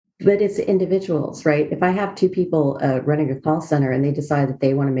But it's individuals, right? If I have two people running a call center and they decide that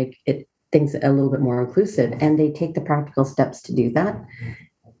they want to make things a little bit more inclusive and they take the practical steps to do that,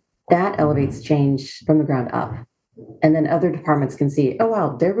 that elevates change from the ground up. And then other departments can see, oh,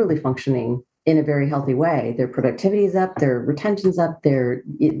 wow, they're really functioning in a very healthy way. Their productivity is up, their retention's up,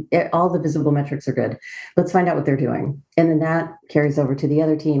 all the visible metrics are good. Let's find out what they're doing. And then that carries over to the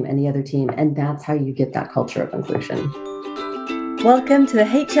other team and the other team. And that's how you get that culture of inclusion. Welcome to the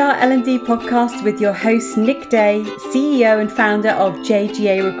HR L&D podcast with your host, Nick Day, CEO and founder of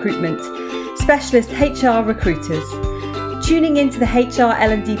JGA Recruitment, specialist HR recruiters. Tuning into the HR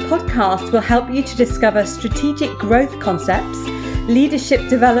L&D podcast will help you to discover strategic growth concepts, leadership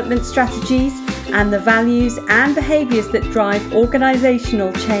development strategies, and the values and behaviours that drive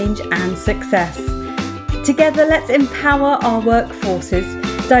organisational change and success. Together, let's empower our workforces,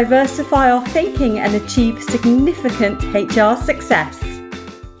 diversify our thinking, and achieve significant HR success.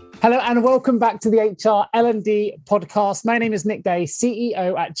 Hello and welcome back to the HR L&D podcast. My name is Nick Day,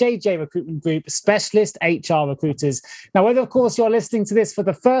 CEO at JJ Recruitment Group, specialist HR recruiters. Now, whether, of course, you're listening to this for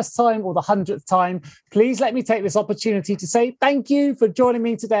the first time or the 100th time, please let me take this opportunity to say thank you for joining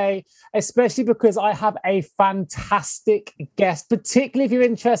me today, especially because I have a fantastic guest, particularly if you're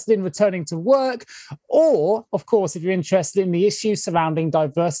interested in returning to work or, of course, if you're interested in the issues surrounding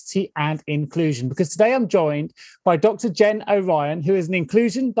diversity and inclusion. Because today I'm joined by Dr. Jen O'Ryan, who is an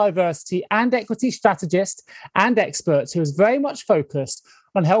inclusion, diversity and equity strategist and expert who is very much focused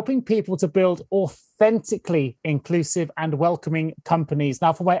on helping people to build authentically inclusive and welcoming companies.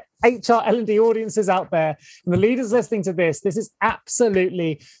 Now, for my HR L&D audiences out there and the leaders listening to this is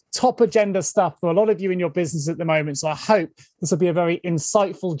absolutely top agenda stuff for a lot of you in your business at the moment. So I hope this will be a very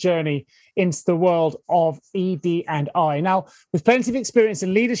insightful journey into the world of ED&I. Now, with plenty of experience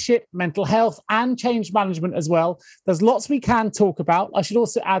in leadership, mental health, and change management as well, there's lots we can talk about. I should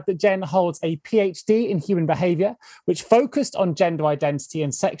also add that Jen holds a PhD in human behavior, which focused on gender identity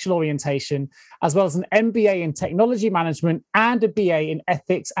and sexual orientation, as well as an MBA in technology management and a BA in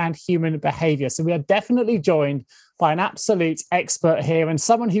ethics and human behavior. So we are definitely joined by an absolute expert here and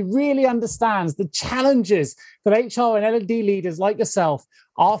someone who really understands the challenges that HR and L&D leaders like yourself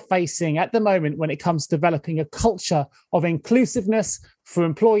are facing at the moment when it comes to developing a culture of inclusiveness for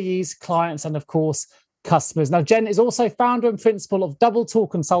employees, clients, and of course, customers. Now, Jen is also founder and principal of Double Tool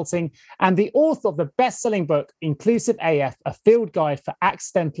Consulting and the author of the best-selling book, Inclusive AF, a field guide for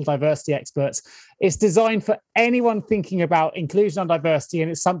accidental diversity experts. It's designed for anyone thinking about inclusion and diversity, and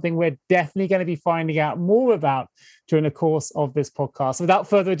it's something we're definitely going to be finding out more about during the course of this podcast. So without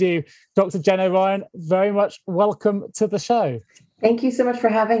further ado, Dr. Jen O'Ryan, very much welcome to the show. Thank you so much for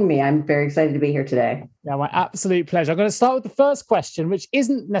having me. I'm very excited to be here today. Yeah, my absolute pleasure. I'm going to start with the first question, which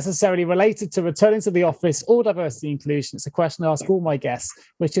isn't necessarily related to returning to the office or diversity and inclusion. It's a question I ask all my guests,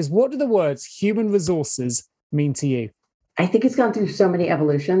 which is, what do the words human resources mean to you? I think it's gone through so many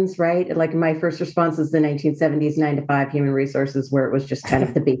evolutions, right? Like my first response is the 1970s 9-to-5 human resources, where it was just kind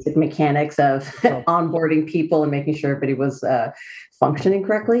of the basic mechanics of onboarding people and making sure everybody was functioning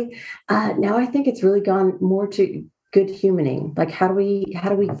correctly. Now I think it's really gone more to good humaning. Like how do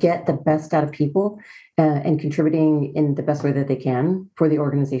we get the best out of people and contributing in the best way that they can for the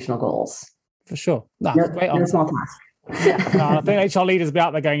organizational goals? For sure. No, great no small task. I think HR leaders will be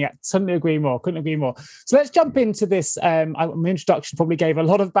out there going, yeah, couldn't agree more. So let's jump into this. My introduction probably gave a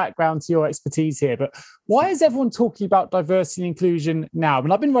lot of background to your expertise here, but why is everyone talking about diversity and inclusion now? I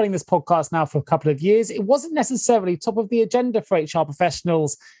mean, I've been running this podcast now for a couple of years. It wasn't necessarily top of the agenda for HR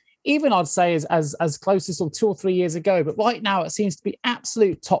professionals, even I'd say as close as 2 or 3 years ago. But right now it seems to be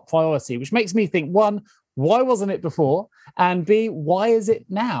absolute top priority, which makes me think, one, why wasn't it before? And B, why is it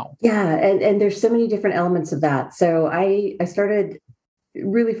now? Yeah, and there's so many different elements of that. So I started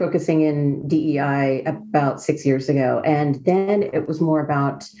really focusing in DEI about 6 years ago. And then it was more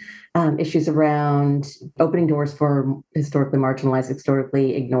about issues around opening doors for historically marginalized,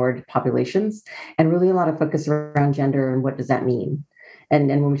 historically ignored populations, and really a lot of focus around gender and what does that mean? And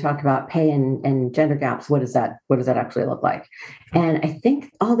when we talk about pay and gender gaps, what does that actually look like? And I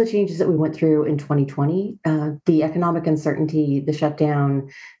think all the changes that we went through in 2020, the economic uncertainty, the shutdown,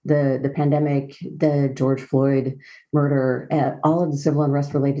 the pandemic, the George Floyd murder, all of the civil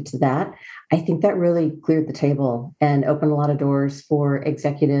unrest related to that, I think that really cleared the table and opened a lot of doors for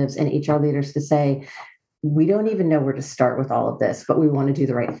executives and HR leaders to say, we don't even know where to start with all of this, but we want to do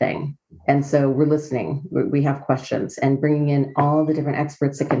the right thing. And so we're listening. We have questions and bringing in all the different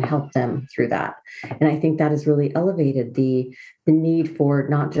experts that can help them through that. And I think that has really elevated the need for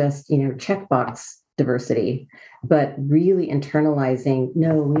not just, checkbox diversity, but really internalizing,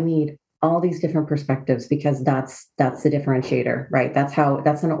 no, we need all these different perspectives, because that's the differentiator, right? That's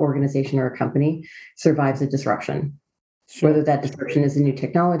an organization or a company survives a disruption. Sure. Whether that disruption is a new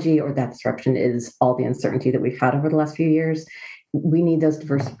technology or that disruption is all the uncertainty that we've had over the last few years, we need those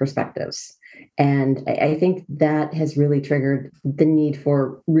diverse perspectives. And I think that has really triggered the need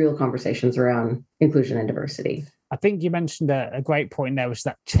for real conversations around inclusion and diversity. I think you mentioned a great point there, which is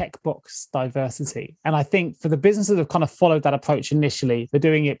that checkbox diversity. And I think for the businesses that have kind of followed that approach initially, they're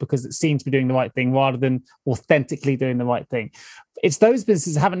doing it because it seems to be doing the right thing rather than authentically doing the right thing. It's those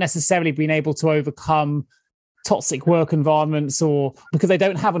businesses that haven't necessarily been able to overcome toxic work environments, or because they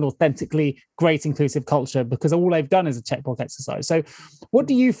don't have an authentically great inclusive culture, because all they've done is a checkbox exercise. So what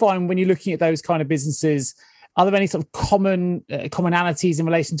do you find when you're looking at those kind of businesses? Are there any sort of commonalities in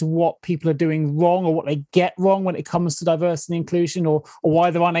relation to what people are doing wrong or what they get wrong when it comes to diversity and inclusion, or why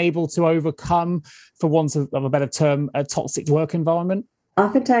they're unable to overcome, for want of a better term, a toxic work environment?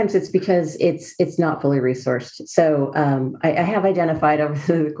 Oftentimes it's because it's not fully resourced. So I have identified over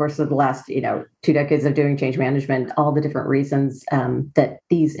the course of the last 2 decades of doing change management all the different reasons that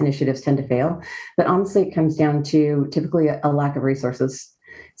these initiatives tend to fail. But honestly, it comes down to typically a lack of resources.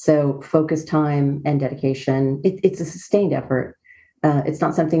 So focus, time, and dedication. It's a sustained effort. It's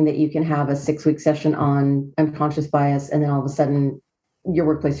not something that you can have a 6-week session on unconscious bias and then all of a sudden your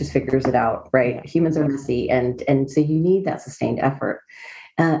workplace just figures it out, right? Humans are messy, and so you need that sustained effort.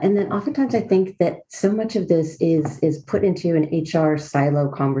 And then oftentimes I think that so much of this is put into an HR silo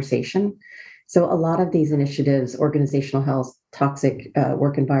conversation. So a lot of these initiatives, organizational health, toxic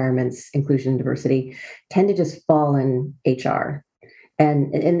work environments, inclusion, diversity, tend to just fall in HR.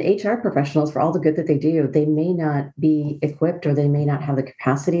 And HR professionals, for all the good that they do, they may not be equipped, or they may not have the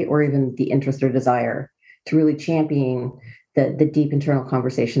capacity or even the interest or desire to really champion the deep internal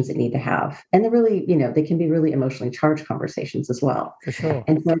conversations that need to have. And they're really, they can be really emotionally charged conversations as well. For sure.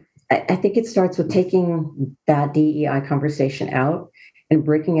 And so I think it starts with taking that DEI conversation out and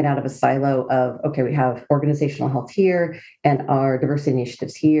breaking it out of a silo of, okay, we have organizational health here and our diversity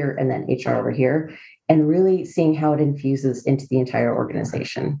initiatives here, and then HR over here, and really seeing how it infuses into the entire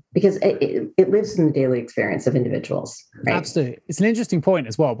organization, because it lives in the daily experience of individuals. Right? Absolutely. It's an interesting point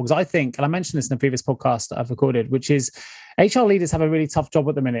as well, because I think, and I mentioned this in a previous podcast that I've recorded, which is HR leaders have a really tough job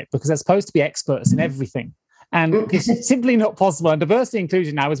at the minute because they're supposed to be experts in everything. And it's simply not possible. And diversity and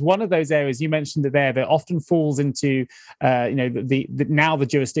inclusion now is one of those areas, you mentioned it there, that often falls into, the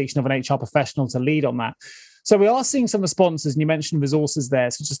jurisdiction of an HR professional to lead on that. So we are seeing some responses, and you mentioned resources there.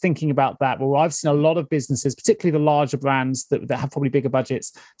 So just thinking about that, well, I've seen a lot of businesses, particularly the larger brands that have probably bigger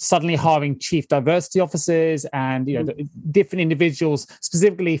budgets, suddenly hiring chief diversity officers and different individuals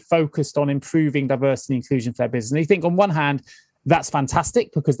specifically focused on improving diversity and inclusion for their business. And you think on one hand, that's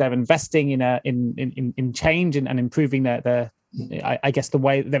fantastic because they're investing in change and improving their the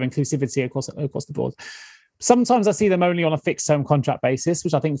way their inclusivity across the board. Sometimes I see them only on a fixed term contract basis,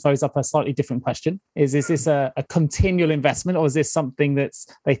 which I think throws up a slightly different question. Is this a continual investment, or is this something that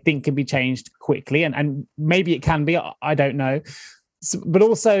they think can be changed quickly? And maybe it can be, I don't know. So, but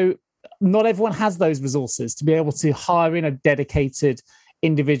also, not everyone has those resources to be able to hire in a dedicated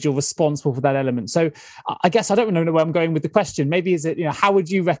individual responsible for that element. So I guess I don't know where I'm going with the question. Maybe is it, how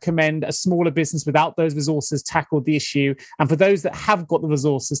would you recommend a smaller business without those resources tackle the issue? And for those that have got the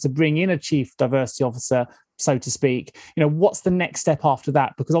resources to bring in a chief diversity officer, so to speak, what's the next step after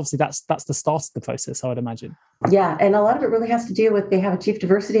that? Because obviously that's the start of the process, I would imagine. Yeah. And a lot of it really has to do with, they have a chief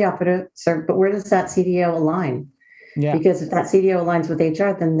diversity officer, but where does that CDO align? Yeah. Because if that CDO aligns with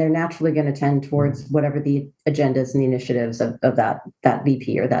HR, then they're naturally going to tend towards whatever the agendas and the initiatives of that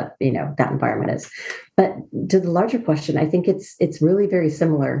VP or that environment is. But to the larger question, I think it's really very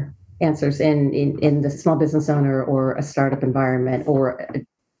similar answers in the small business owner or a startup environment or a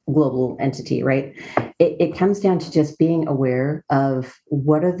global entity, right? It comes down to just being aware of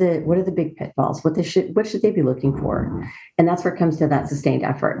what are the big pitfalls, what should they be looking for, and that's where it comes to that sustained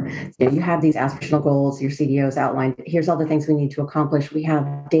effort. You have these aspirational goals, your CDO's outlined. Here's all the things we need to accomplish. We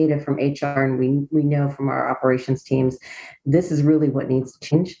have data from HR, and we know from our operations teams this is really what needs to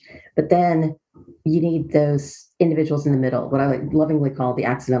change. But then you need those individuals in the middle, what I lovingly call the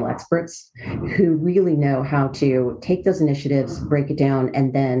accidental experts, who really know how to take those initiatives, break it down,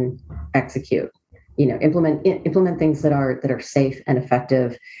 and then execute. Implement things that are safe and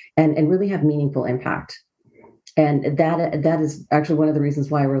effective, and really have meaningful impact. And that is actually one of the reasons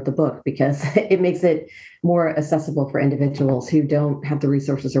why I wrote the book, because it makes it more accessible for individuals who don't have the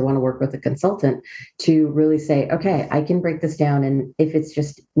resources or want to work with a consultant to really say, okay, I can break this down. And if it's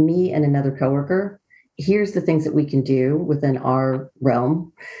just me and another coworker, here's the things that we can do within our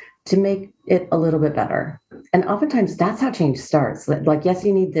realm to make it a little bit better. And oftentimes that's how change starts. Like, yes,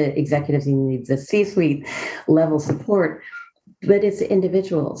 you need the executives, you need the C-suite level support, but it's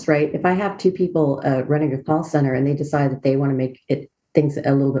individuals, right? If I have two people running a call center and they decide that they want to make things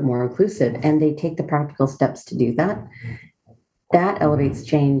a little bit more inclusive and they take the practical steps to do that, that elevates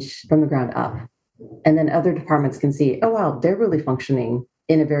change from the ground up. And then other departments can see, oh, wow, they're really functioning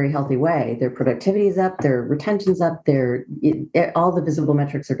in a very healthy way. Their productivity is up, their retention's up, all the visible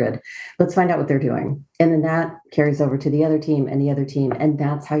metrics are good. Let's find out what they're doing. And then that carries over to the other team and the other team. And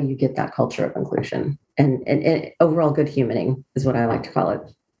that's how you get that culture of inclusion and overall good humaning is what I like to call it.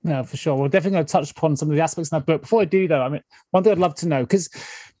 No, for sure. We're definitely going to touch upon some of the aspects in that book. Before I do, though, I mean, one thing I'd love to know, because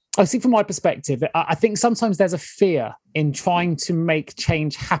I see from my perspective, I think sometimes there's a fear in trying to make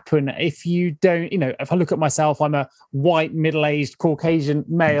change happen. If you don't, if I look at myself, I'm a white, middle-aged Caucasian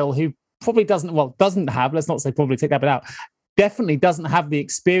male who probably doesn't have, let's not say probably, take that bit out, definitely doesn't have the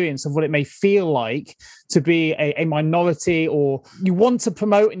experience of what it may feel like to be a minority, or you want to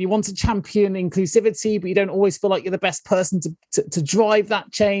promote and you want to champion inclusivity, but you don't always feel like you're the best person to drive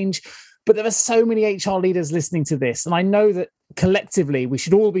that change. But there are so many HR leaders listening to this. And I know that collectively, we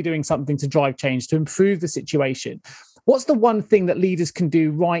should all be doing something to drive change, to improve the situation. What's the one thing that leaders can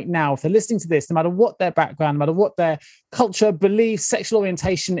do right now if they're listening to this, no matter what their background, no matter what their culture, beliefs, sexual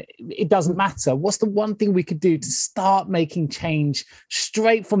orientation, it doesn't matter. What's the one thing we could do to start making change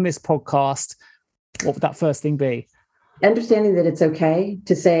straight from this podcast? What would that first thing be? Understanding that it's okay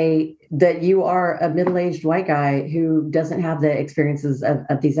to say that you are a middle-aged white guy who doesn't have the experiences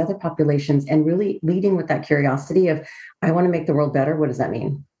of these other populations, and really leading with that curiosity of, I want to make the world better. What does that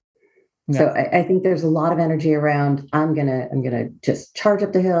mean? Yeah. So I think there's a lot of energy around, I'm gonna just charge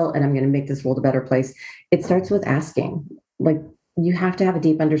up the hill and I'm gonna make this world a better place. It starts with asking. Like, you have to have a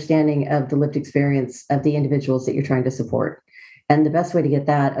deep understanding of the lived experience of the individuals that you're trying to support. And the best way to get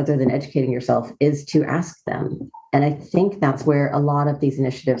that, other than educating yourself, is to ask them. And I think that's where a lot of these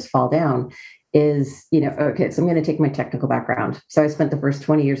initiatives fall down is, okay, so I'm going to take my technical background. So I spent the first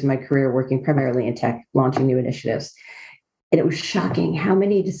 20 years of my career working primarily in tech, launching new initiatives. And it was shocking how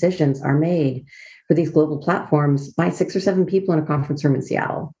many decisions are made for these global platforms by 6 or 7 people in a conference room in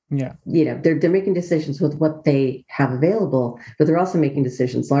Seattle. Yeah. They're making decisions with what they have available, but they're also making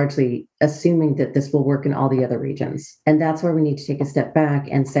decisions largely assuming that this will work in all the other regions. And that's where we need to take a step back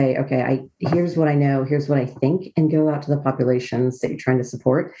and say, okay, here's what I know, here's what I think, and go out to the populations that you're trying to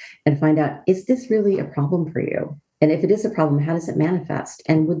support and find out, is this really a problem for you? And if it is a problem, how does it manifest?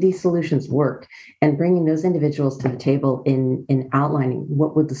 And would these solutions work? And bringing those individuals to the table in outlining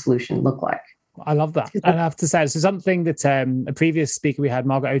what would the solution look like. I love that. And I have to say, this is something that a previous speaker we had,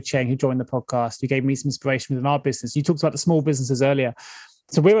 Margaret Ocheng, who joined the podcast, who gave me some inspiration within our business. You talked about the small businesses earlier.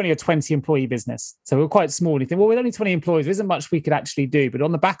 So we're only a 20 employee business. So we're quite small. And you think, well, with only 20 employees, there isn't much we could actually do. But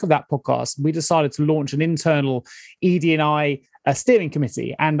on the back of that podcast, we decided to launch an internal ED&I steering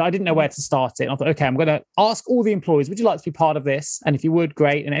committee. And I didn't know where to start it. And I thought, okay, I'm going to ask all the employees, would you like to be part of this? And if you would,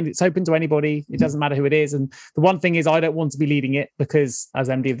 great. And it's open to anybody. It doesn't matter who it is. And the one thing is, I don't want to be leading it, because as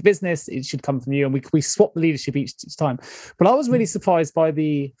MD of the business, it should come from you. And we swap the leadership each time. But I was really surprised by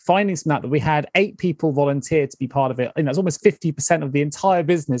the findings from that we had 8 people volunteer to be part of it. And that's almost 50% of the entire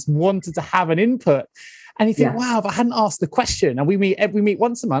business wanted to have an input. And you think, wow, if I hadn't asked the question, and we meet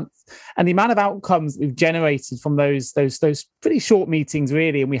once a month, and the amount of outcomes we've generated from those pretty short meetings,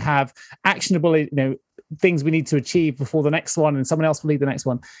 really, and we have actionable, things we need to achieve before the next one, and someone else will lead the next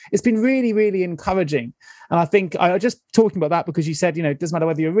one. It's been really, really encouraging. And I think I was just talking about that because you said, it doesn't matter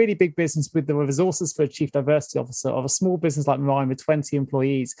whether you're a really big business with the resources for a chief diversity officer, or a small business like mine with 20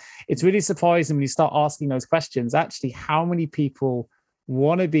 employees. It's really surprising when you start asking those questions, actually, how many people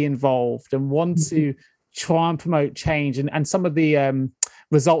want to be involved and want to try and promote change, and some of the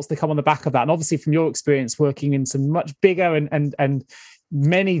results that come on the back of that. And obviously, from your experience working in some much bigger and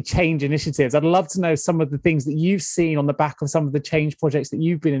many change initiatives, I'd love to know some of the things that you've seen on the back of some of the change projects that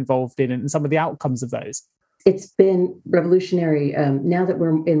you've been involved in, and some of the outcomes of those. It's been revolutionary. Now that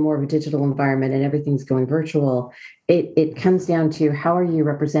we're in more of a digital environment and everything's going virtual, it comes down to, how are you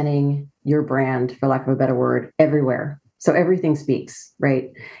representing your brand, for lack of a better word, everywhere? So everything speaks,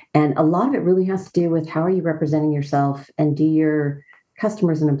 right? And a lot of it really has to do with, how are you representing yourself, and do your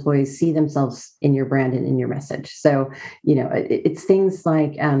customers and employees see themselves in your brand and in your message? So, it's things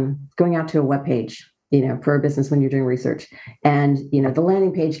like going out to a web page, for a business when you're doing research. And, the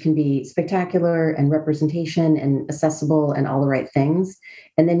landing page can be spectacular and representation and accessible and all the right things.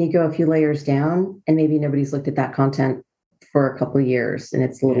 And then you go a few layers down, and maybe nobody's looked at that content for a couple of years, and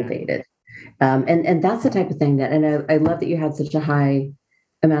it's a little dated. And that's the type of thing that, and I love that you had such a high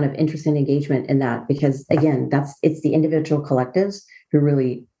amount of interest and engagement in that, because again, it's the individual collectives who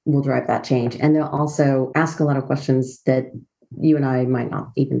really will drive that change. And they'll also ask a lot of questions that you and I might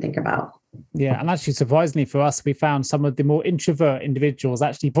not even think about. Yeah, and actually, surprisingly for us, we found some of the more introvert individuals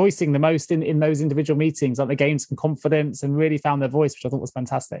actually voicing the most in those individual meetings. Like they gained some confidence and really found their voice, which I thought was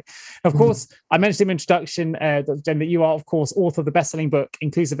fantastic. Of course, I mentioned in the introduction, Jen, that you are, of course, author of the best-selling book,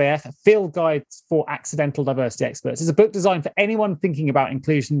 Inclusive AF, a field guide for accidental diversity experts. It's a book designed for anyone thinking about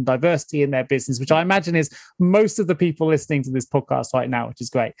inclusion and diversity in their business, which I imagine is most of the people listening to this podcast right now, which is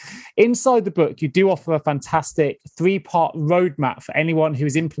great. Inside the book, you do offer a fantastic 3-part roadmap for anyone who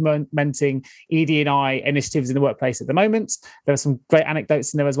is implementing ED&I initiatives in the workplace at the moment. There are some great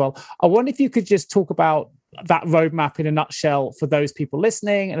anecdotes in there as well. I wonder if you could just talk about that roadmap in a nutshell for those people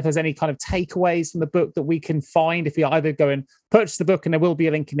listening, and if there's any kind of takeaways from the book that we can find if you either go and purchase the book, and there will be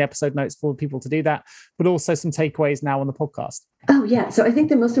a link in the episode notes for people to do that, but also some takeaways now on the podcast. Oh, yeah. So I think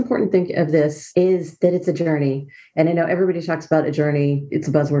the most important thing of this is that it's a journey. And I know everybody talks about a journey. It's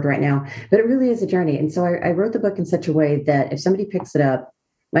a buzzword right now, but it really is a journey. And so I wrote the book in such a way that if somebody picks it up,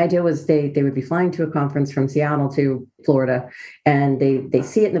 my idea was they would be flying to a conference from Seattle to Florida, and they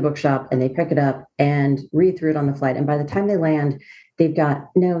see it in the bookshop and they pick it up and read through it on the flight. And by the time they land, they've got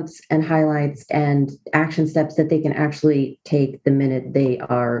notes and highlights and action steps that they can actually take the minute they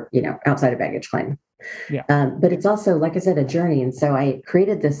are, outside of baggage claim. Yeah. But it's also, like I said, a journey. And so I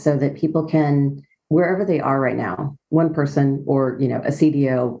created this so that people can, wherever they are right now, one person or, a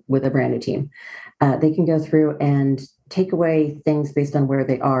CDO with a brand new team, they can go through and take away things based on where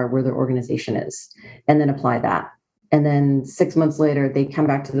they are, where their organization is, and then apply that. And then 6 months later, they come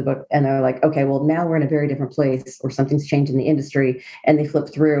back to the book and they're like, okay, well, now we're in a very different place, or something's changed in the industry, and they flip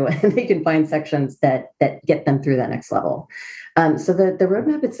through and they can find sections that get them through that next level. So the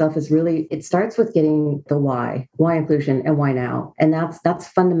roadmap itself is really, it starts with getting the why inclusion and why now. And that's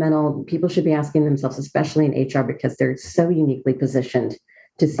fundamental. People should be asking themselves, especially in HR, because they're so uniquely positioned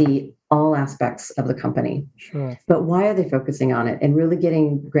to see all aspects of the company. Sure. But why are they focusing on it, and really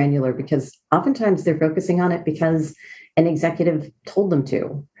getting granular? Because oftentimes they're focusing on it because an executive told them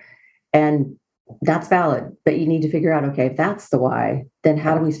to. And that's valid, but you need to figure out, okay, if that's the why, then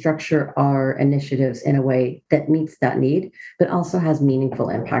how do we structure our initiatives in a way that meets that need, but also has meaningful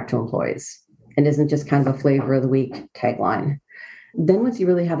impact to employees and isn't just kind of a flavor of the week tagline. Then once you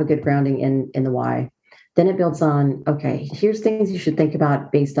really have a good grounding in the why, then it builds on, okay, here's things you should think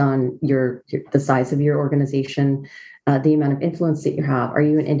about based on the size of your organization, the amount of influence that you have. Are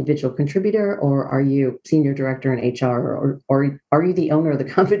you an individual contributor, or are you senior director in HR, or are you the owner of the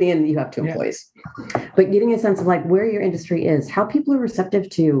company and you have 2 employees? But getting a sense of like where your industry is, how people are receptive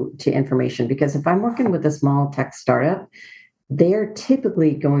to information. Because if I'm working with a small tech startup, they're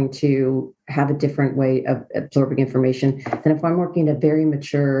typically going to have a different way of absorbing information than if I'm working at a very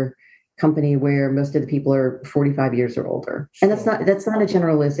mature company where most of the people are 45 years or older. And that's not a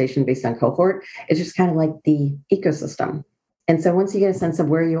generalization based on cohort. It's just kind of like the ecosystem. And so once you get a sense of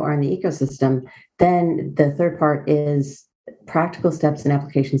where you are in the ecosystem, then the third part is practical steps and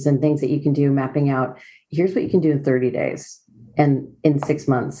applications and things that you can do, mapping out, here's what you can do in 30 days and in 6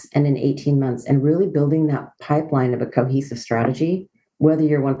 months and in 18 months, and really building that pipeline of a cohesive strategy, whether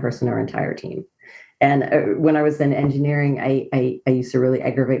you're one person or entire team. And when I was in engineering, I used to really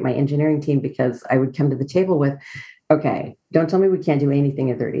aggravate my engineering team because I would come to the table with, okay, don't tell me we can't do anything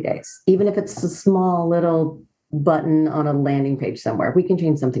in 30 days. Even if it's a small little button on a landing page somewhere, we can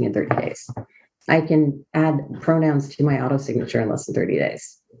change something in 30 days. I can add pronouns to my auto signature in less than 30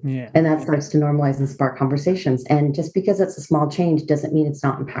 days. Yeah. And that starts to normalize and spark conversations. And just because it's a small change doesn't mean it's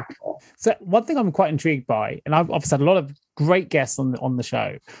not impactful. So one thing I'm quite intrigued by, and I've obviously had a lot of great guests on the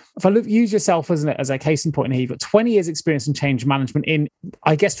show. If I use yourself as a case in point here, you've got 20 years experience in change management in,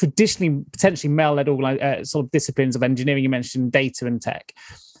 I guess, traditionally, potentially male-led sort of disciplines of engineering. You mentioned data and tech.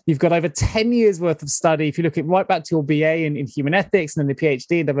 You've got over 10 years worth of study. If you look at right back to your BA in human ethics and then the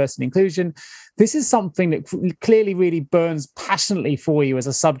PhD in diversity and inclusion, this is something that clearly really burns passionately for you as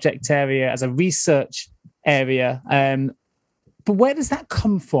a subject area, as a research area. But where does that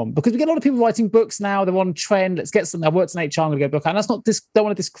come from? Because we get a lot of people writing books now. They're on trend. Let's get something. I worked in HR. I'm going to go book. And that's not don't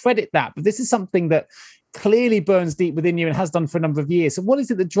want to discredit that. But this is something that clearly burns deep within you and has done for a number of years. So what is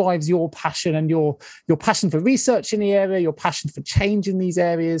it that drives your passion and your passion for research in the area, your passion for change in these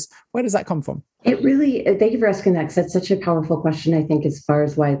areas? Where does that come from? It really, thank you for asking that, because that's such a powerful question, I think, as far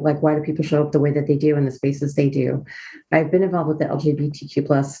as why do people show up the way that they do in the spaces they do. I've been involved with the LGBTQ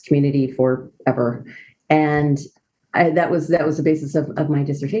plus community forever. And that was the basis of my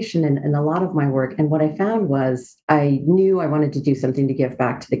dissertation and a lot of my work. And what I found was I knew I wanted to do something to give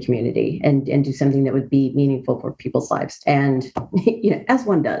back to the community and do something that would be meaningful for people's lives. And, as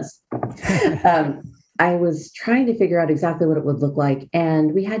one does. I was trying to figure out exactly what it would look like.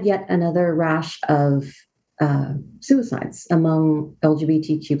 And we had yet another rash of suicides among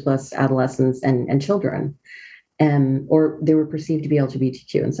LGBTQ plus adolescents and children, or they were perceived to be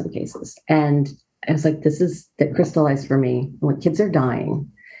LGBTQ in some cases. And I was like, that crystallized for me when kids are dying.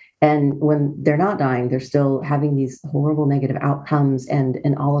 And when they're not dying, they're still having these horrible negative outcomes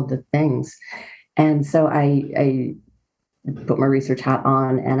and all of the things. And so I put my research hat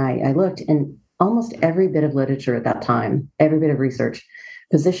on and I looked, and almost every bit of literature at that time, every bit of research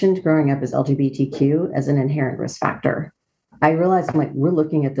positioned growing up as LGBTQ as an inherent risk factor. I realized we're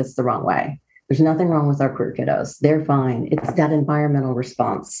looking at this the wrong way. There's nothing wrong with our queer kiddos. They're fine. It's that environmental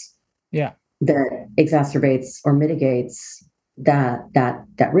response that exacerbates or mitigates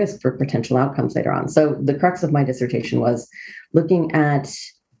that risk for potential outcomes later on. So the crux of my dissertation was looking at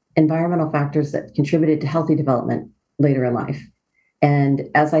environmental factors that contributed to healthy development later in life. And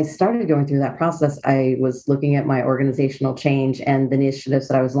as I started going through that process, I was looking at my organizational change and the initiatives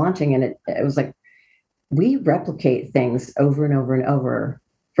that I was launching. And it was like, we replicate things over and over and over.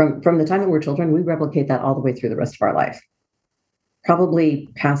 From the time that we're children, we replicate that all the way through the rest of our life. Probably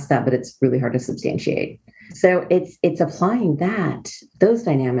past that, but it's really hard to substantiate. So it's applying those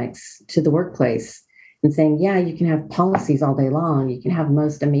dynamics to the workplace and saying, yeah, you can have policies all day long. You can have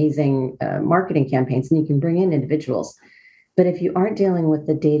most amazing marketing campaigns, and you can bring in individuals. But if you aren't dealing with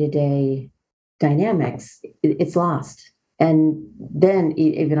the day-to-day dynamics, it's lost. And then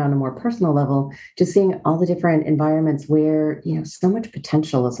even on a more personal level, just seeing all the different environments where, so much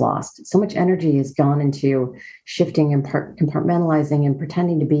potential is lost. So much energy has gone into shifting and compartmentalizing and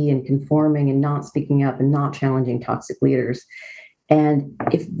pretending to be and conforming and not speaking up and not challenging toxic leaders. And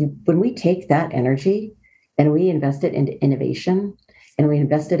when we take that energy and we invest it into innovation, and we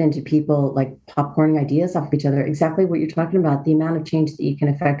invest it into people like popcorning ideas off of each other, exactly what you're talking about, the amount of change that you can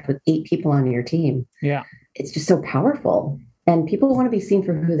affect with 8 people on your team. Yeah. It's just so powerful. And people want to be seen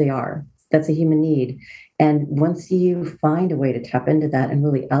for who they are. That's a human need. And once you find a way to tap into that and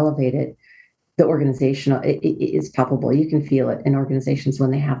really elevate it, the organizational, it is palpable. You can feel it in organizations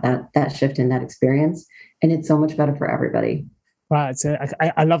when they have that shift in that experience. And it's so much better for everybody. Right. So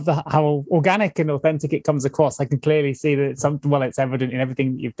I love how organic and authentic it comes across. I can clearly see that it's evident in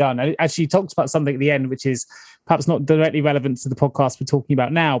everything that you've done. And actually, you talked about something at the end, which is perhaps not directly relevant to the podcast we're talking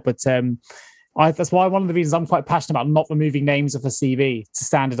about now, but that's why one of the reasons I'm quite passionate about not removing names off a CV to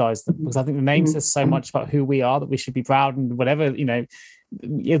standardize them, because I think the name says so much about who we are that we should be proud, and whatever,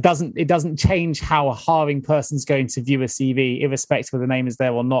 it doesn't change how a hiring person's going to view a CV, irrespective of the name is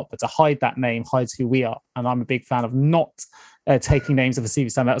there or not. But to hide that name hides who we are. And I'm a big fan of not taking names of a CV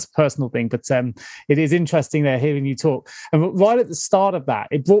stand. That's a personal thing, but it is interesting there hearing you talk. And right at the start of that,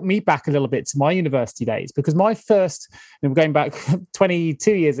 it brought me back a little bit to my university days, because my first, we're going back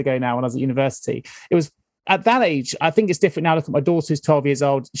 22 years ago now when I was at university, it was at that age. I think it's different now. Look at my daughter who's 12 years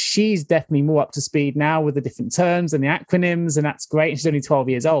old. She's definitely more up to speed now with the different terms and the acronyms, and that's great. And she's only 12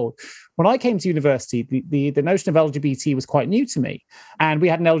 years old. When I came to university, the notion of LGBT was quite new to me. And we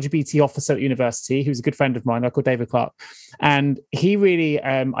had an LGBT officer at university who's a good friend of mine, called David Clark. And he really,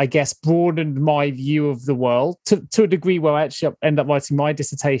 I guess, broadened my view of the world to a degree where I actually ended up writing my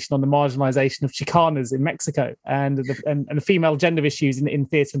dissertation on the marginalization of Chicanas in Mexico and the female gender issues in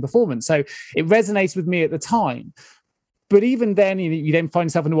theatre and performance. So it resonated with me at the time. But even then, you then find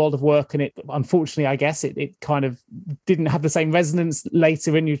yourself in the world of work, and it, unfortunately, I guess it kind of didn't have the same resonance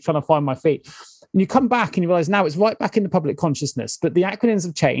later when you're trying to find my feet. And you come back and you realize now it's right back in the public consciousness, but the acronyms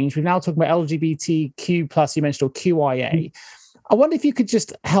have changed. We're now talking about LGBTQ plus, you mentioned, or QIA. I wonder if you could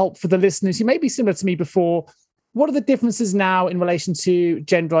just help for the listeners who may be similar to me before. What are the differences now in relation to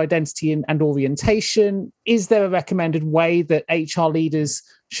gender identity and orientation? Is there a recommended way that HR leaders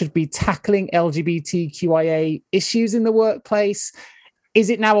should be tackling LGBTQIA issues in the workplace? Is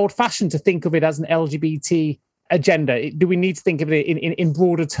it now old-fashioned to think of it as an LGBT agenda? Do we need to think of it in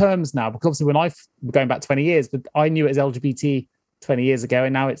broader terms now? Because obviously going back 20 years, but I knew it as LGBT 20 years ago,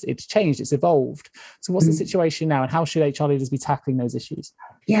 and now it's changed, it's evolved. So what's the situation now, and how should HR leaders be tackling those issues?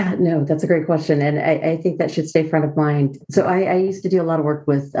 Yeah, no, that's a great question. And I think that should stay front of mind. So I used to do a lot of work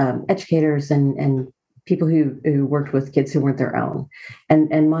with educators and people who worked with kids who weren't their own.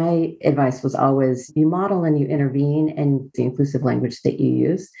 And my advice was always, you model and you intervene, and the inclusive language that you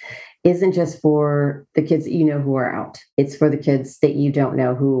use isn't just for the kids that you know who are out. It's for the kids that you don't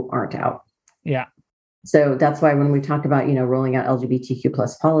know who aren't out. Yeah. So that's why when we talk about, rolling out LGBTQ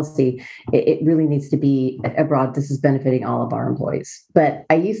plus policy, it really needs to be abroad. This is benefiting all of our employees. But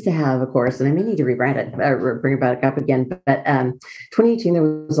I used to have a course, and I may need to rebrand it or bring it back up again. But 2018, there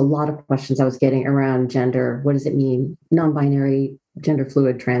was a lot of questions I was getting around gender. What does it mean? Non-binary, gender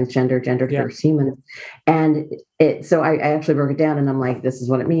fluid, transgender, gender Yeah. diverse humans. And so I actually broke it down and I'm like, this is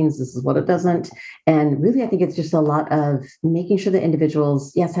what it means. This is what it doesn't. And really, I think it's just a lot of making sure that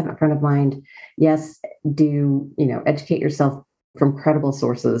individuals, yes, have it front of mind. Yes, do, educate yourself from credible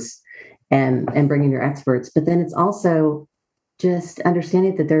sources and bring in your experts. But then it's also just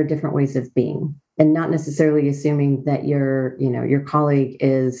understanding that there are different ways of being and not necessarily assuming that your colleague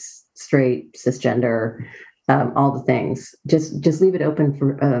is straight, cisgender, all the things. Just leave it open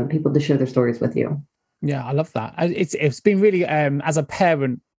for people to share their stories with you. Yeah, I love that. It's been really, as a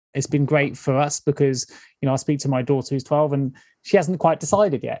parent, it's been great for us because, I speak to my daughter who's 12 and she hasn't quite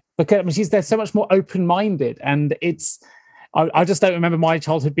decided yet because they're so much more open-minded, and I just don't remember my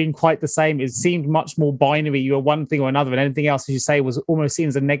childhood being quite the same. It seemed much more binary. You were one thing or another, and anything else, as you say, was almost seen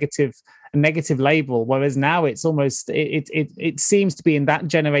as a negative label. Whereas now it's almost it seems to be in that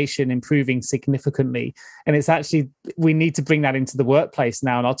generation improving significantly. And it's actually, we need to bring that into the workplace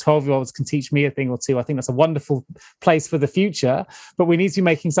now. And our 12-year-olds can teach me a thing or two. I think that's a wonderful place for the future. But we need to be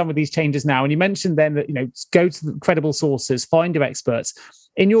making some of these changes now. And you mentioned then that, go to the credible sources, find your experts.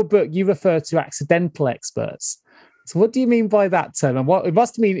 In your book, you refer to accidental experts. So what do you mean by that term? And what it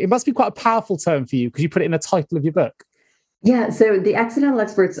must be quite a powerful term for you because you put it in the title of your book. Yeah. So the accidental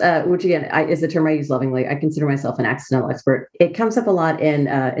experts, which again is a term I use lovingly. I consider myself an accidental expert. It comes up a lot in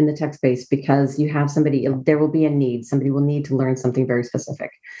the tech space because you have there will be a need. Somebody will need to learn something very specific,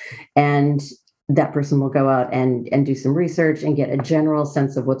 and that person will go out and do some research and get a general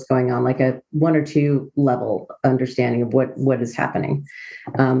sense of what's going on, like a 1 or 2 level understanding of what is happening,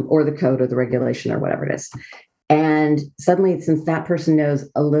 or the code or the regulation or whatever it is. And suddenly, since that person knows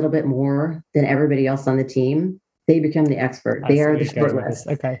a little bit more than everybody else on the team, they become the expert. They are the short list.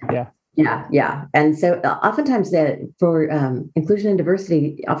 Okay, yeah. Yeah. And so oftentimes for inclusion and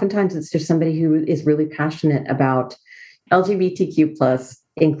diversity, oftentimes it's just somebody who is really passionate about LGBTQ plus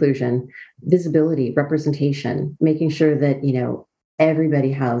inclusion, visibility, representation, making sure that,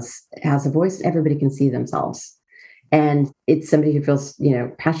 everybody has a voice, everybody can see themselves. And it's somebody who feels,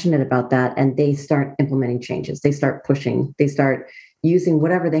 passionate about that. And they start implementing changes. They start pushing. They start using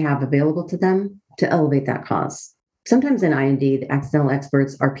whatever they have available to them to elevate that cause. Sometimes in I&D, the accidental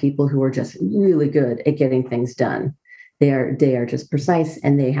experts are people who are just really good at getting things done. They are just precise,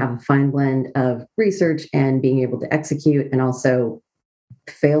 and they have a fine blend of research and being able to execute, and also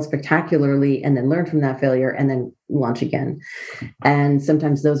fail spectacularly and then learn from that failure and then launch again. And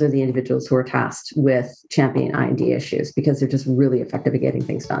sometimes those are the individuals who are tasked with championing I&D issues because they're just really effective at getting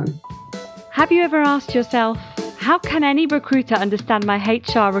things done. Have you ever asked yourself, how can any recruiter understand my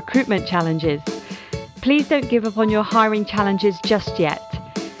HR recruitment challenges? Please don't give up on your hiring challenges just yet.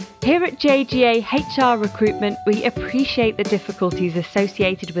 Here at JGA HR Recruitment, we appreciate the difficulties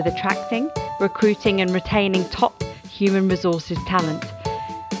associated with attracting, recruiting and retaining top human resources talent.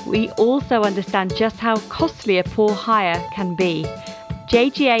 We also understand just how costly a poor hire can be.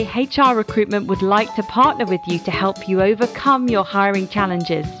 JGA HR Recruitment would like to partner with you to help you overcome your hiring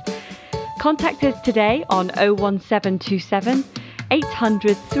challenges. Contact us today on 01727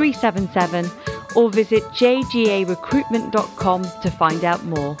 800 377 or visit jgarecruitment.com to find out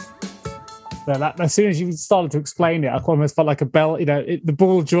more. So as soon as you started to explain it, I almost felt like a bell, the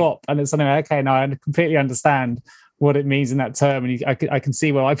ball dropped, and it's something like, okay, now I completely understand what it means in that term. And I can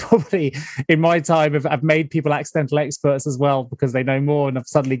see where I probably, in my time, have made people accidental experts as well because they know more, and I've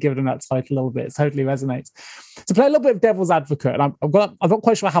suddenly given them that title a little bit. It totally resonates. To play a little bit of devil's advocate, and I'm not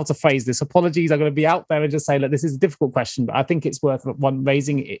quite sure how to phrase this. Apologies, I'm going to be out there and just say, look, this is a difficult question, but I think it's worth one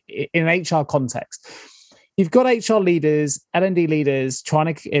raising in an HR context. You've got HR leaders, L&D leaders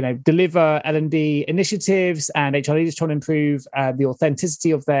trying to deliver L&D initiatives, and HR leaders trying to improve the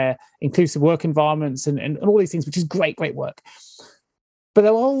authenticity of their inclusive work environments and all these things, which is great work. But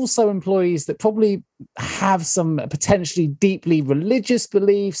there are also employees that probably have some potentially deeply religious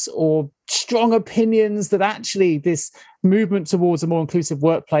beliefs or strong opinions that actually this movement towards a more inclusive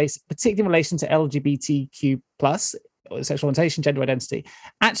workplace, particularly in relation to LGBTQ plus, sexual orientation, gender identity,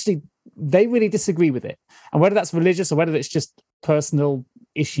 actually they really disagree with it. And whether that's religious or whether it's just personal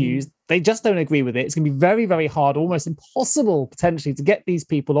issues, they just don't agree with it. It's going to be very, very hard, almost impossible potentially to get these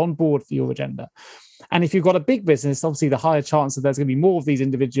people on board for your agenda. And if you've got a big business, obviously the higher chance that there's going to be more of these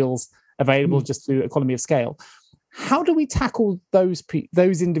individuals available just through economy of scale. How do we tackle those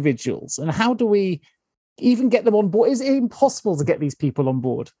individuals, and how do we even get them on board? Is it impossible to get these people on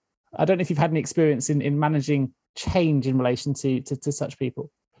board? I don't know if you've had any experience in managing change in relation to such people.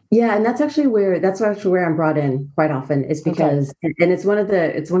 Yeah, and that's actually where I'm brought in quite often, is because, and it's one of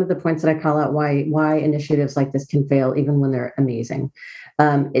the points that I call out why initiatives like this can fail even when they're amazing,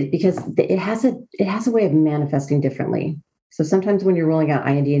 because it has a way of manifesting differently. So sometimes when you're rolling out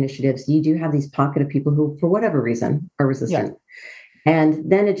IND initiatives, you do have these pocket of people who, for whatever reason, are resistant. Yeah.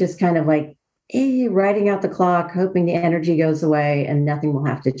 And then it just kind of like, riding out the clock, hoping the energy goes away and nothing will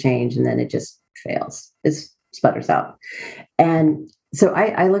have to change. And then it just fails. It sputters out. And so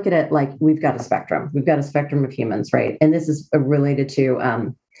I look at it like we've got a spectrum. We've got a spectrum of humans, right? And this is related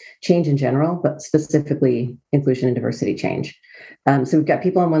to change in general, but specifically inclusion and diversity change. So we've got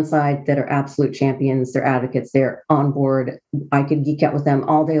people on one side that are absolute champions, they're advocates, they're on board. I could geek out with them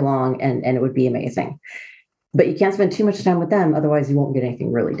all day long and it would be amazing. But you can't spend too much time with them, otherwise you won't get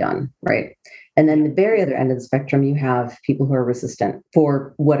anything really done, right? And then the very other end of the spectrum, you have people who are resistant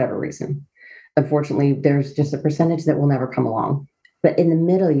for whatever reason. Unfortunately, there's just a percentage that will never come along. But in the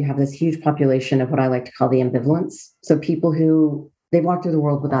middle, you have this huge population of what I like to call the ambivalents. So people who, they walk through the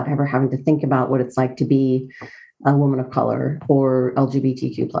world without ever having to think about what it's like to be a woman of color or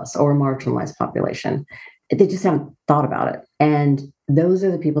LGBTQ plus or a marginalized population. They just haven't thought about it. And those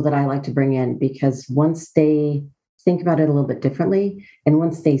are the people that I like to bring in, because once they think about it a little bit differently, and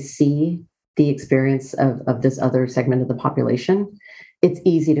once they see the experience of this other segment of the population, it's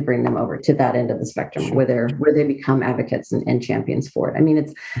easy to bring them over to that end of the spectrum. Sure. where they become advocates and champions for it. I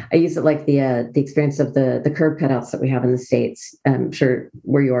mean, I use it like the experience of the curb cutouts that we have in the States. I'm sure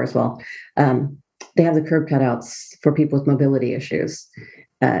where you are as well. They have the curb cutouts for people with mobility issues.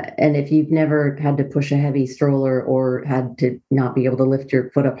 And if you've never had to push a heavy stroller or had to not be able to lift your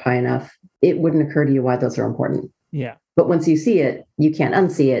foot up high enough, it wouldn't occur to you why those are important. Yeah. But once you see it, you can't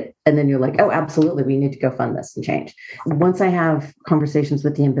unsee it. And then you're like, oh, absolutely, we need to go fund this and change. Once I have conversations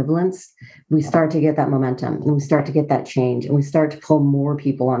with the ambivalents, we start to get that momentum and we start to get that change and we start to pull more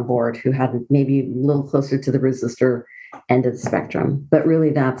people on board who had maybe a little closer to the resistor end of the spectrum. But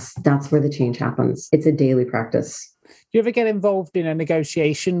really, that's where the change happens. It's a daily practice. Do you ever get involved in a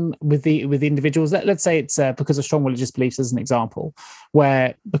negotiation with the individuals? Let's say it's because of strong religious beliefs, as an example,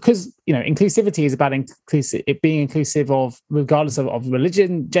 where because inclusivity is about it being inclusive of regardless of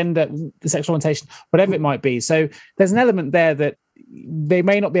religion, gender, sexual orientation, whatever it might be. So there's an element there that they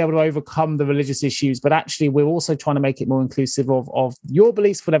may not be able to overcome the religious issues, but actually we're also trying to make it more inclusive of your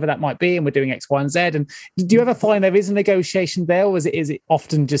beliefs, whatever that might be, and we're doing X, Y, and Z. And do you ever find there is a negotiation there, or is it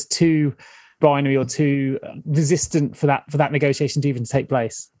often just too binary or too resistant for that negotiation to even take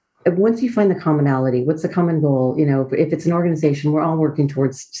place? Once you find the commonality, what's the common goal? If it's an organization, we're all working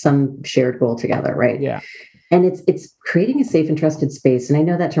towards some shared goal together, right? Yeah. And it's creating a safe and trusted space. And I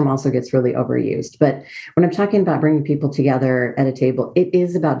know that term also gets really overused, but when I'm talking about bringing people together at a table, it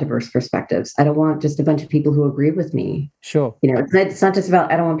is about diverse perspectives. I don't want just a bunch of people who agree with me. Sure. It's not just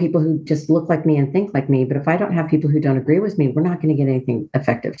about, I don't want people who just look like me and think like me, but if I don't have people who don't agree with me, we're not going to get anything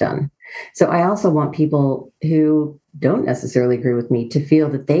effective done. So I also want people who don't necessarily agree with me to feel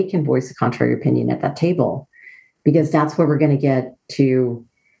that they can voice a contrary opinion at that table, because that's where we're going to get to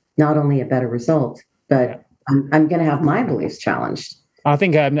not only a better result, but I'm going to have my beliefs challenged. I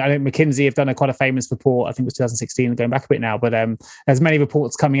think McKinsey have done quite a famous report. I think it was 2016, going back a bit now, but there's many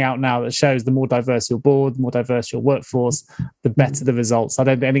reports coming out now that shows the more diverse your board, the more diverse your workforce, the better the results. I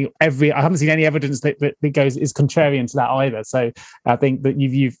haven't seen any evidence that is contrarian to that either. So I think that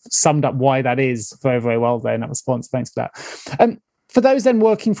you've summed up why that is very, very well there in that response. Thanks for that. For those then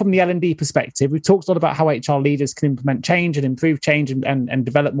working from the L&D perspective, we've talked a lot about how HR leaders can implement change and improve change and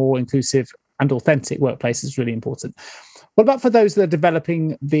develop more inclusive and authentic workplaces is really important. What about for those that are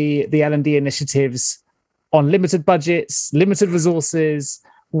developing the L&D initiatives on limited budgets, limited resources?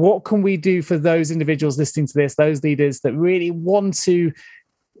 What can we do for those individuals listening to this, those leaders that really want to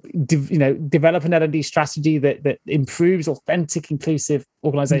develop an L&D strategy that improves authentic, inclusive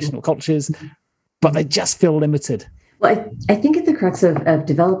organizational cultures, but they just feel limited? Well, I think at the crux of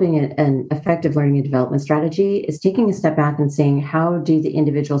developing an effective learning and development strategy is taking a step back and saying, how do the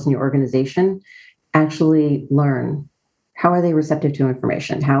individuals in your organization actually learn? How are they receptive to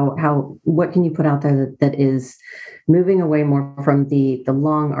information? What can you put out there that is moving away more from the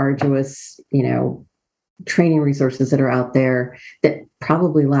long, arduous, training resources that are out there that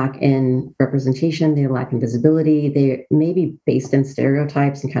probably lack in representation, they lack in visibility, they may be based in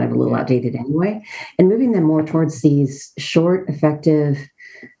stereotypes and kind of a little outdated anyway, and moving them more towards these short, effective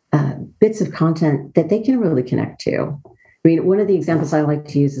bits of content that they can really connect to. I mean, one of the examples I like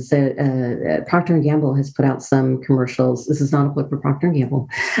to use is that Procter & Gamble has put out some commercials. This is not a plug for Procter & Gamble,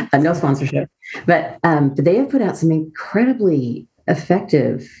 no sponsorship, but they have put out some incredibly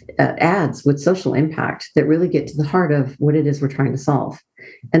effective ads with social impact that really get to the heart of what it is we're trying to solve.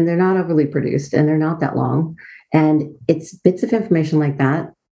 And they're not overly produced and they're not that long. And it's bits of information like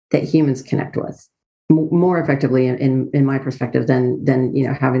that humans connect with. more effectively in my perspective than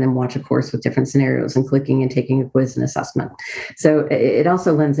having them watch a course with different scenarios and clicking and taking a quiz and assessment. So it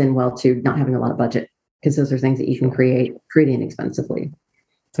also lends in well to not having a lot of budget, because those are things that you can create pretty inexpensively.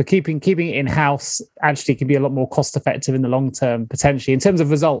 So keeping it in-house actually can be a lot more cost effective in the long term, potentially, in terms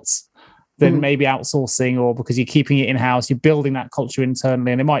of results, than maybe outsourcing, or because you're keeping it in-house, you're building that culture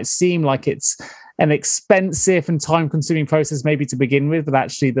internally. And it might seem like it's an expensive and time-consuming process maybe to begin with, but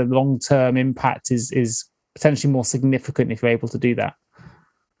actually the long-term impact is potentially more significant if you're able to do that.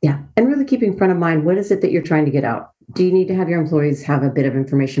 Yeah. And really keeping front of mind, what is it that you're trying to get out? Do you need to have your employees have a bit of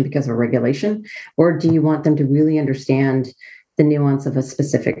information because of regulation? Or do you want them to really understand the nuance of a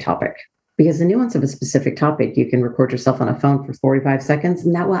specific topic? Because the nuance of a specific topic, you can record yourself on a phone for 45 seconds,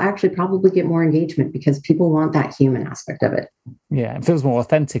 and that will actually probably get more engagement because people want that human aspect of it. Yeah, it feels more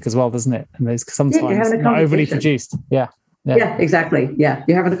authentic as well, doesn't it? And there's sometimes not overly produced. Yeah, exactly. Yeah,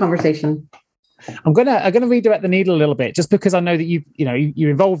 you're having a conversation. I'm gonna redirect the needle a little bit, just because I know that you're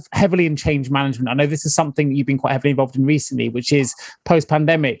involved heavily in change management. I know this is something that you've been quite heavily involved in recently, which is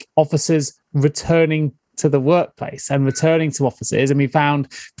post-pandemic officers returning to the workplace and returning to offices. And we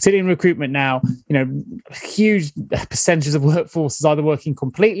found, particularly in recruitment now, huge percentages of workforce is either working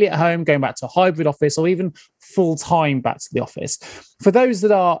completely at home, going back to a hybrid office, or even full-time back to the office. For those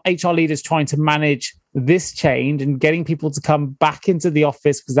that are HR leaders trying to manage this change and getting people to come back into the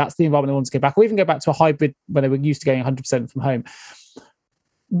office because that's the environment they want to go back, or even go back to a hybrid when they were used to going 100% from home,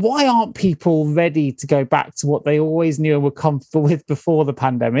 why aren't people ready to go back to what they always knew and were comfortable with before the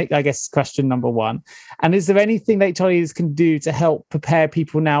pandemic? I guess question number one. And is there anything that HR leaders can do to help prepare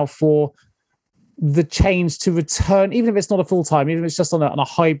people now for the change to return, even if it's not a full-time, even if it's just on a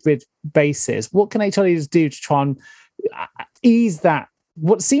hybrid basis? What can HR leaders do to try and ease that,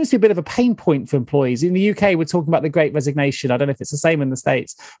 what seems to be a bit of a pain point for employees? In the UK, we're talking about the Great Resignation. I don't know if it's the same in the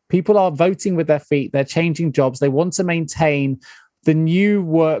States. People are voting with their feet. They're changing jobs. They want to maintain the new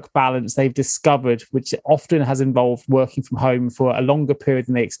work balance they've discovered, which often has involved working from home for a longer period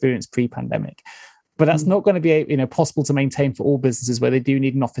than they experienced pre-pandemic. But that's not going to be possible to maintain for all businesses where they do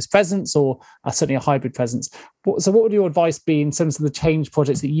need an office presence, or certainly a hybrid presence. So what would your advice be in terms of the change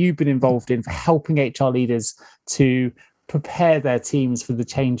projects that you've been involved in for helping HR leaders to prepare their teams for the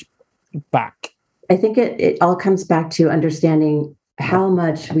change back? I think it all comes back to understanding how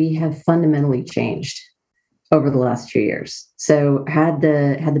much we have fundamentally changed over the last 2 years. So had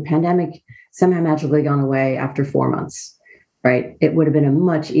the pandemic somehow magically gone away after 4 months, right, it would have been a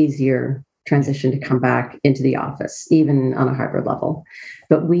much easier transition to come back into the office, even on a hybrid level.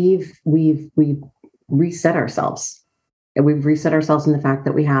 But we've reset ourselves. And we've reset ourselves in the fact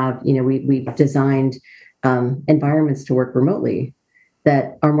that we have, we've designed environments to work remotely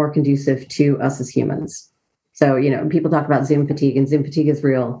that are more conducive to us as humans. So, people talk about Zoom fatigue, and Zoom fatigue is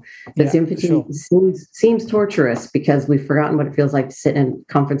real. But Zoom fatigue seems torturous because we've forgotten what it feels like to sit in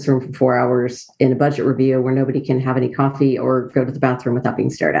a conference room for 4 hours in a budget review where nobody can have any coffee or go to the bathroom without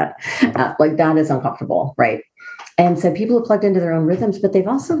being stared at. That is uncomfortable, right? And so people have plugged into their own rhythms, but they've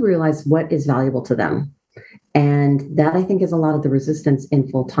also realized what is valuable to them. And that, I think, is a lot of the resistance in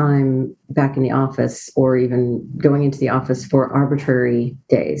full-time back in the office, or even going into the office for arbitrary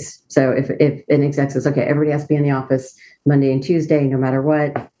days. So if an exec says, okay, everybody has to be in the office Monday and Tuesday, no matter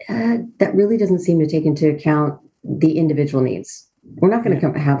what, that really doesn't seem to take into account the individual needs. We're not going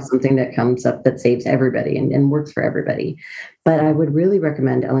to have something that comes up that saves everybody and works for everybody. But I would really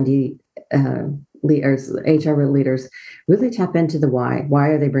recommend L&D leaders, HR leaders, really tap into the why. Why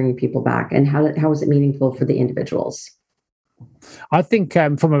are they bringing people back, and how is it meaningful for the individuals? I think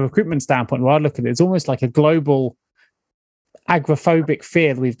from a recruitment standpoint, where I look at it, it's almost like a global agoraphobic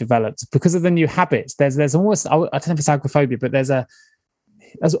fear that we've developed because of the new habits. There's almost, I don't know if it's agoraphobia, but there's a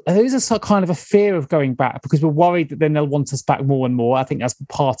kind of a fear of going back because we're worried that then they'll want us back more and more. I think that's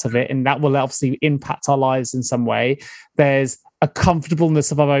part of it, and that will obviously impact our lives in some way. There's a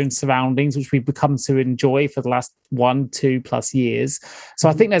comfortableness of our own surroundings, which we've become to enjoy for the last 1-2+ years. So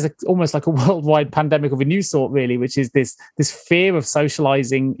I think there's almost like a worldwide pandemic of a new sort, really, which is this fear of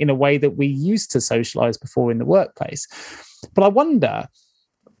socializing in a way that we used to socialize before in the workplace. But I wonder,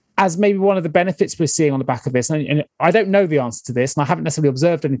 as maybe one of the benefits we're seeing on the back of this, and I don't know the answer to this, and I haven't necessarily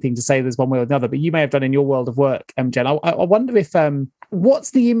observed anything to say there's one way or another, but you may have done in your world of work, Jen. I wonder if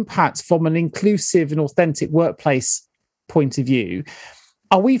what's the impact from an inclusive and authentic workplace point of view?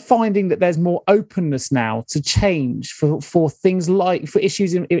 Are we finding that there's more openness now to change for things like, for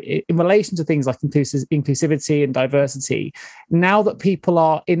issues in relation to things like inclusivity and diversity, now that people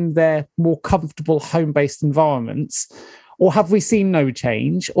are in their more comfortable home-based environments? Or have we seen no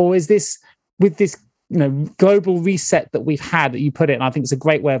change? Or is this, with this global reset that we've had, that you put it, and I think it's a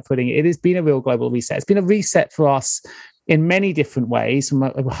great way of putting it. It has been a real global reset. It's been a reset for us in many different ways, from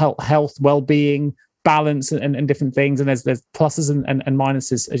health, well-being, balance, and different things. And there's pluses and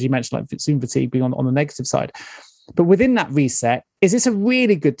minuses, as you mentioned, like Zoom fatigue being on the negative side. But within that reset, is this a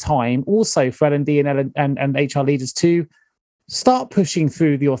really good time also for L&D and HR leaders to start pushing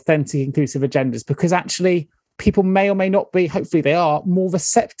through the authentic, inclusive agendas? Because actually people may or may not be, hopefully they are, more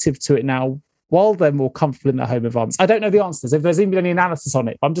receptive to it now while they're more comfortable in their home environments. I don't know the answers, if there's even been any analysis on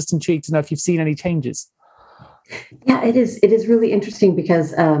it. I'm just intrigued to know if you've seen any changes. Yeah, it is really interesting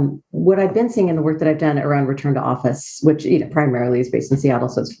because what I've been seeing in the work that I've done around return to office, which primarily is based in Seattle,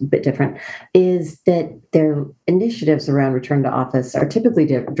 so it's a bit different, is that their initiatives around return to office are typically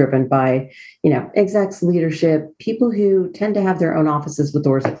driven by, execs, leadership, people who tend to have their own offices with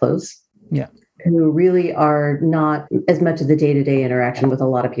doors closed. Yeah. Who really are not as much of the day-to-day interaction with a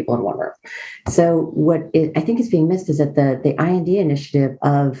lot of people in one room. So I think is being missed is that the I&D initiative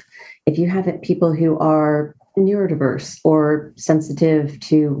of, if you have people who are neurodiverse or sensitive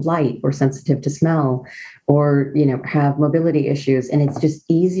to light or sensitive to smell, or have mobility issues, and it's just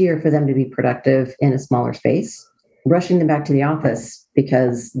easier for them to be productive in a smaller space, rushing them back to the office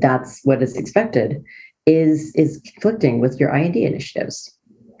because that's what is expected is conflicting with your I&D initiatives.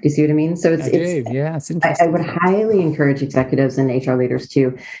 Do you see what I mean? So it's interesting. I would highly encourage executives and HR leaders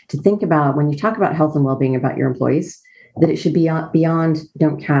to think about, when you talk about health and well-being about your employees, that it should be beyond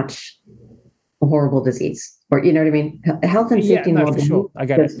don't catch a horrible disease, or you know what I mean? Health and safety and well-being. For sure. I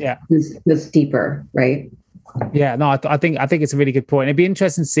get it. Yeah, is deeper, right? Yeah, no, I think it's a really good point. It'd be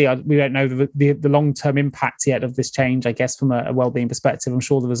interesting to see. We don't know the long-term impact yet of this change, I guess, from a well-being perspective. I'm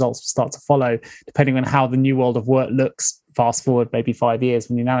sure the results will start to follow, depending on how the new world of work looks. Fast forward maybe 5 years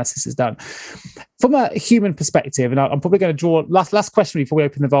when the analysis is done. From a human perspective, and I'm probably going to draw last question before we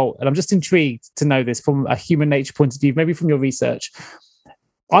open the vault, and I'm just intrigued to know this from a human nature point of view, maybe from your research.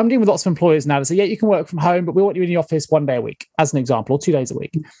 I'm dealing with lots of employers now that say, yeah, you can work from home, but we want you in the office 1 day a week, as an example, or 2 days a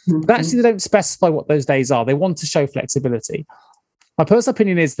week. Mm-hmm. But actually, they don't specify what those days are. They want to show flexibility. My personal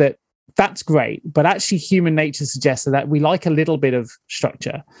opinion is that that's great, but actually human nature suggests that we like a little bit of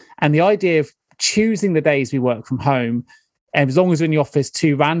structure. And the idea of choosing the days we work from home, and as long as we're in the office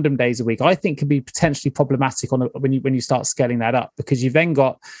 2 random days a week, I think can be potentially problematic when you start scaling that up, because you've then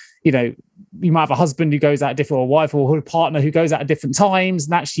got, you might have a husband who goes out at different, or a wife or a partner who goes out at different times,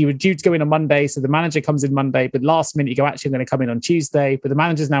 and actually you were due to go in on Monday, so the manager comes in Monday, but last minute you go, actually I'm going to come in on Tuesday, but the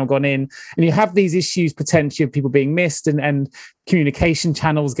manager's now gone in, and you have these issues potentially of people being missed and communication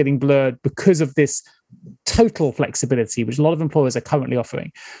channels getting blurred because of this total flexibility, which a lot of employers are currently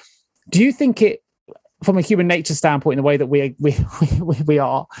offering. Do you think it, from a human nature standpoint, in the way that we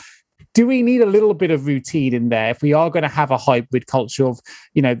are, do we need a little bit of routine in there if we are going to have a hybrid culture of,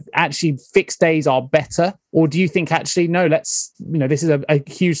 actually fixed days are better? Or do you think actually, no, this is a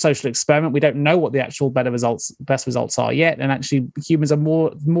huge social experiment. We don't know what the actual best results are yet. And actually humans are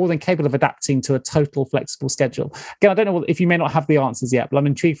more than capable of adapting to a total flexible schedule. Again, I don't know if you may not have the answers yet, but I'm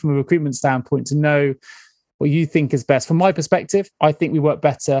intrigued from a recruitment standpoint to know what you think is best. From my perspective, I think we work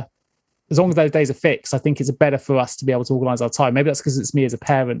better as long as those days are fixed. I think it's better for us to be able to organise our time. Maybe that's because it's me as a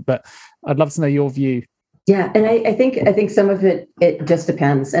parent, but I'd love to know your view. Yeah, and I think some of it just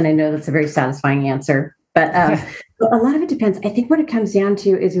depends, and I know that's a very satisfying answer, but a lot of it depends. I think what it comes down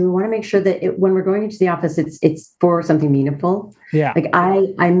to is we want to make sure that when we're going into the office, it's for something meaningful. Yeah, like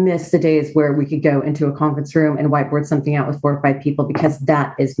I miss the days where we could go into a conference room and whiteboard something out with 4 or 5 people, because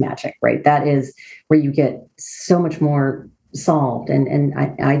that is magic, right? That is where you get so much more solved and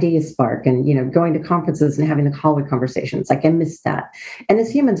ideas spark, and going to conferences and having the hallway conversations. Like I miss that. And as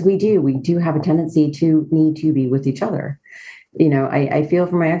humans, we do have a tendency to need to be with each other. I feel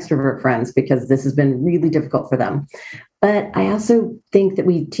for my extrovert friends, because this has been really difficult for them. But I also think that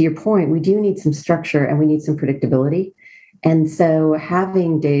to your point, we do need some structure and we need some predictability. And so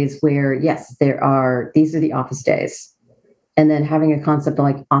having days where, yes, these are the office days, and then having a concept of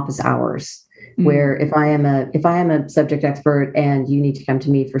like office hours, where if I am a subject expert and you need to come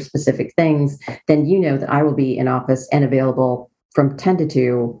to me for specific things, then you know that I will be in office and available from 10 to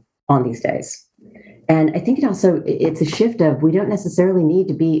 2 on these days. And I think it's a shift of, we don't necessarily need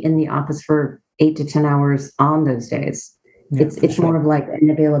to be in the office for 8 to 10 hours on those days. Yeah, it's more of like an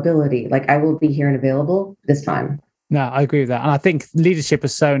availability. Like I will be here and available this time. No, I agree with that. And I think leadership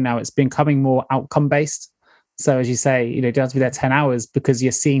is so now it's becoming more outcome based. So as you say, you don't have to be there 10 hours because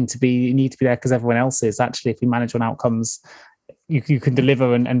you need to be there because everyone else is. Actually, if you manage on outcomes, you can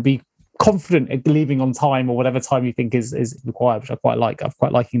deliver and be confident at leaving on time or whatever time you think is required, which I quite like. I'm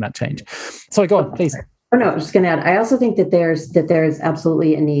quite liking that change. Sorry, go on, please. Oh no, I'm just going to add. I also think that there's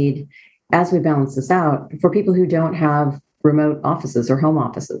absolutely a need as we balance this out, for people who don't have remote offices or home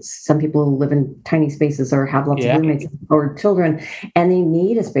offices, some people live in tiny spaces or have lots of roommates or children, and they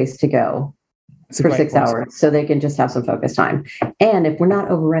need a space to go for 6 hours so they can just have some focus time. And if we're not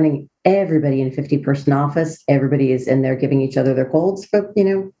overrunning everybody in a 50-person office, everybody is in there giving each other their colds for,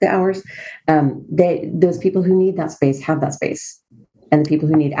 the hours. Those people who need that space have that space. And the people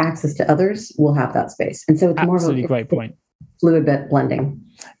who need access to others will have that space. And so it's more of a great point. Fluid bit blending.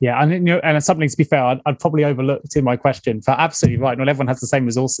 Yeah, and and something to be fair, I'd probably overlooked in my question. For absolutely right, not everyone has the same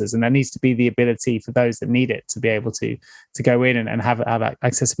resources, and there needs to be the ability for those that need it to be able to go in and have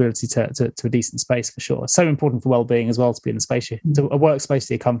accessibility to a decent space for sure. So important for well-being as well to be in a space, a workspace that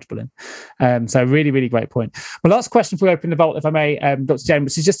you're comfortable in. So really, really great point. My last question before we open the vault, if I may, Dr. Jen,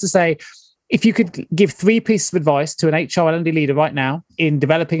 which is just to say, if you could give 3 pieces of advice to an HR L&D leader right now in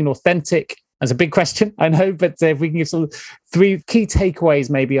developing an authentic, that's a big question, I know, but if we can give sort of 3 key takeaways,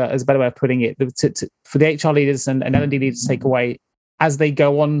 maybe as a better way of putting it, for the HR leaders and L&D leaders to take away as they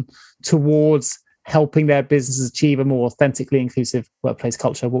go on towards helping their businesses achieve a more authentically inclusive workplace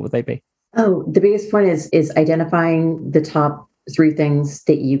culture, what would they be? Oh, the biggest one is identifying the top 3 things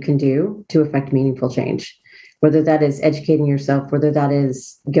that you can do to affect meaningful change. Whether that is educating yourself, whether that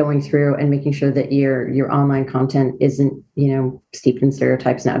is going through and making sure that your online content isn't, steeped in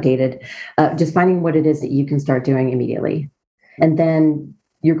stereotypes and outdated, just finding what it is that you can start doing immediately. And then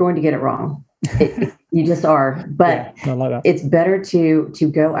you're going to get it wrong. You just are. But I like that. It's better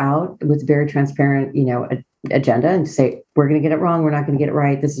to go out with very transparent, agenda and say, we're going to get it wrong. We're not going to get it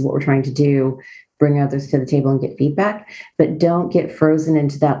right. This is what we're trying to do. Bring others to the table and get feedback, but don't get frozen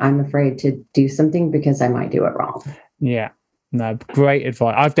into that. I'm afraid to do something because I might do it wrong. Yeah, no, great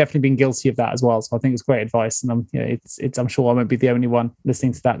advice. I've definitely been guilty of that as well. So I think it's great advice, and I'm sure I won't be the only one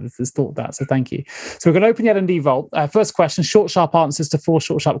listening to that that's thought that. So thank you. So we're going to open the L&D vault. First question: short, sharp answers to 4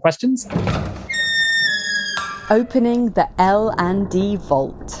 short, sharp questions. Opening the L&D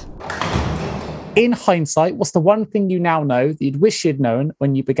vault. In hindsight, what's the one thing you now know that you'd wish you'd known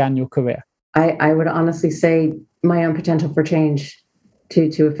when you began your career? I would honestly say my own potential for change,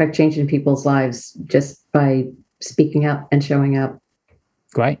 to affect change in people's lives just by speaking up and showing up.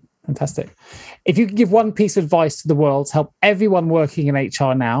 Great. Fantastic. If you could give one piece of advice to the world to help everyone working in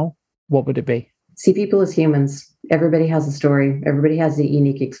HR now, what would it be? See people as humans. Everybody has a story. Everybody has a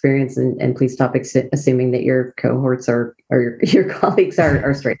unique experience, and please stop assuming that your cohorts or your colleagues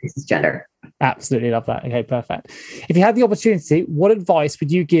are straight. This is gender. Absolutely love that. Okay, perfect. If you had the opportunity, what advice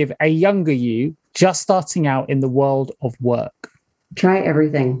would you give a younger you just starting out in the world of work? Try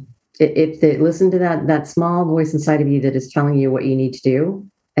everything. Listen to that small voice inside of you that is telling you what you need to do,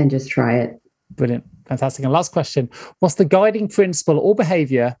 and just try it. Brilliant. Fantastic. And last question, what's the guiding principle or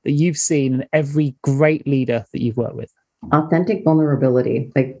behavior that you've seen in every great leader that you've worked with? Authentic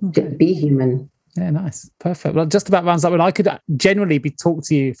vulnerability, be human. Yeah, nice. Perfect. Well, just about rounds up. And I could generally be talking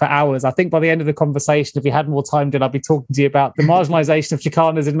to you for hours. I think by the end of the conversation, if we had more time, then I'd be talking to you about the marginalization of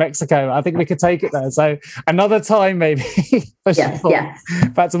Chicanas in Mexico. I think we could take it there. So another time, maybe. Yes.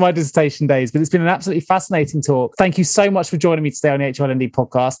 Back to my dissertation days. But it's been an absolutely fascinating talk. Thank you so much for joining me today on the HRLND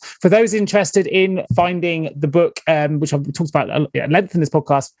podcast. For those interested in finding the book, which I've talked about at length in this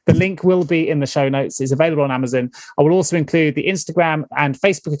podcast, the link will be in the show notes. It's available on Amazon. I will also include the Instagram and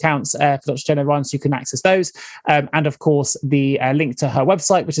Facebook accounts for Dr. Jen O'Ryan, so you can access those. And of course, the link to her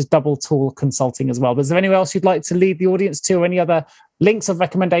website, which is Double Tool Consulting as well. But is there anyone else you'd like to lead the audience to, or any other links of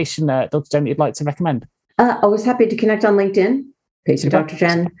recommendation, Dr. Jen, that you'd like to recommend? Always happy to connect on LinkedIn. Page of Dr.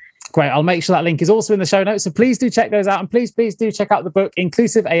 Jen. Great. I'll make sure that link is also in the show notes. So please do check those out. And please do check out the book,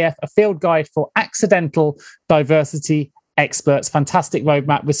 Inclusive AF, a field guide for accidental diversity experts. Fantastic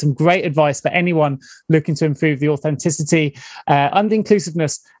roadmap with some great advice for anyone looking to improve the authenticity and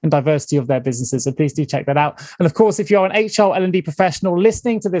inclusiveness and diversity of their businesses. So please do check that out. And of course, if you're an HR L&D professional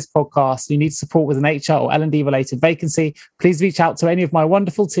listening to this podcast, you need support with an HR or L&D related vacancy, please reach out to any of my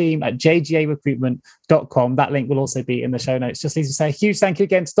wonderful team at jgarecruitment.com. That link will also be in the show notes. Just need to say a huge thank you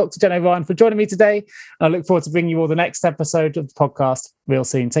again to Dr. Jen O'Ryan for joining me today. And I look forward to bringing you all the next episode of the podcast real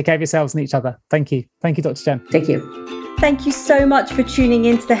soon. Take care of yourselves and each other. Thank you. Thank you, Dr. Jen. Thank you. Thank you so much for tuning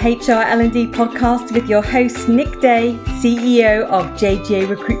into the HR L&D podcast with your host, Nick Day, CEO of JGA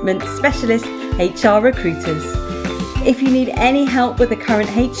Recruitment Specialist HR Recruiters. If you need any help with a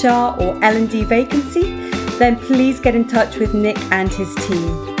current HR or L&D vacancy, then please get in touch with Nick and his team.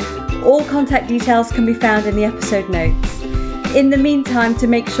 All contact details can be found in the episode notes. In the meantime, to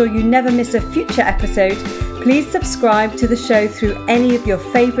make sure you never miss a future episode, please subscribe to the show through any of your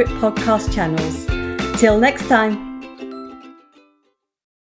favourite podcast channels. Till next time.